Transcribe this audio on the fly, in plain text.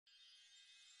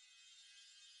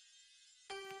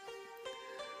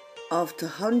After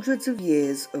hundreds of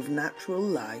years of natural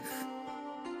life,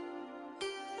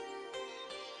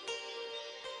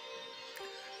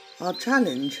 our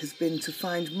challenge has been to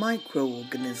find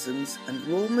microorganisms and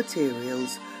raw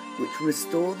materials which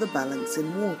restore the balance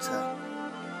in water.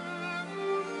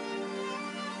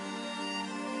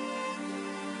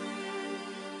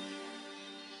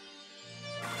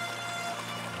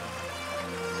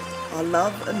 Our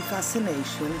love and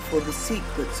fascination for the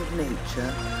secrets of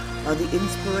nature are the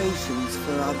inspirations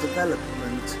for our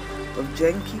development of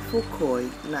Genki4Koi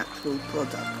natural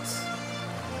products.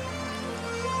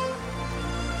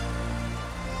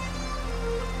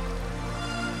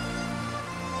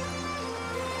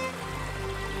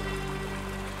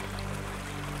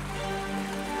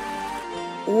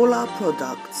 All our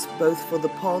products, both for the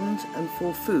pond and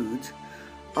for food,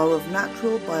 are of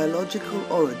natural biological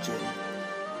origin.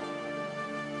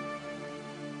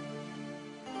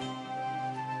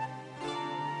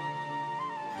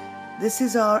 This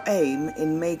is our aim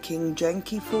in making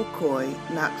Genki4Koi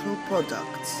natural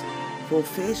products for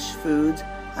fish, food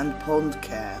and pond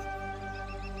care.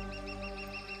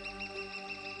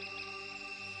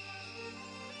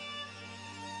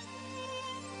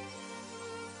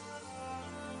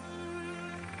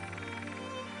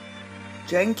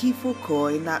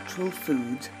 Genki4Koi natural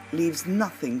food leaves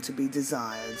nothing to be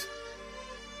desired.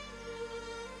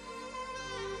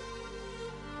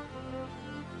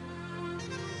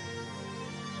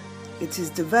 It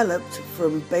is developed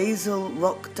from basal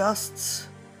rock dusts,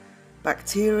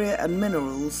 bacteria and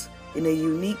minerals in a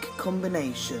unique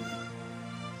combination.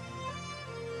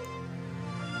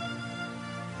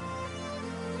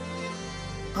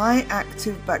 High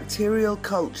active bacterial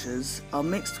cultures are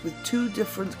mixed with two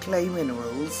different clay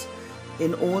minerals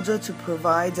in order to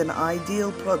provide an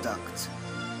ideal product.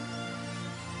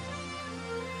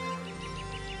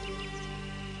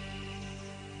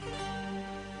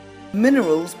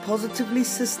 Minerals positively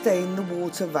sustain the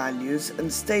water values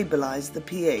and stabilize the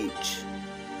pH.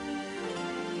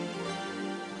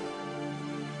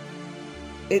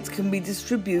 It can be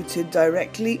distributed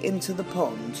directly into the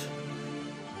pond.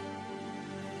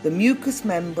 The mucous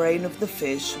membrane of the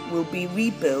fish will be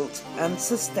rebuilt and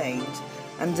sustained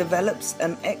and develops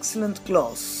an excellent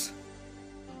gloss.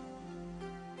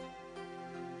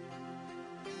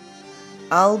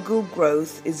 Algal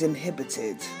growth is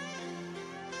inhibited.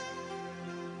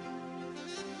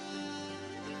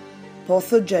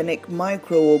 Pathogenic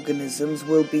microorganisms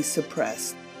will be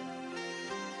suppressed.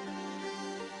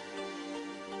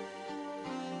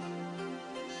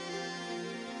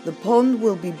 The pond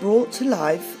will be brought to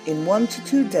life in 1 to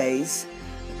 2 days.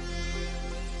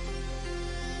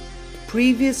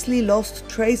 Previously lost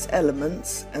trace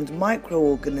elements and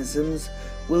microorganisms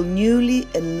will newly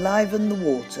enliven the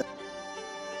water.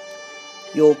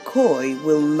 Your koi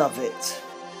will love it.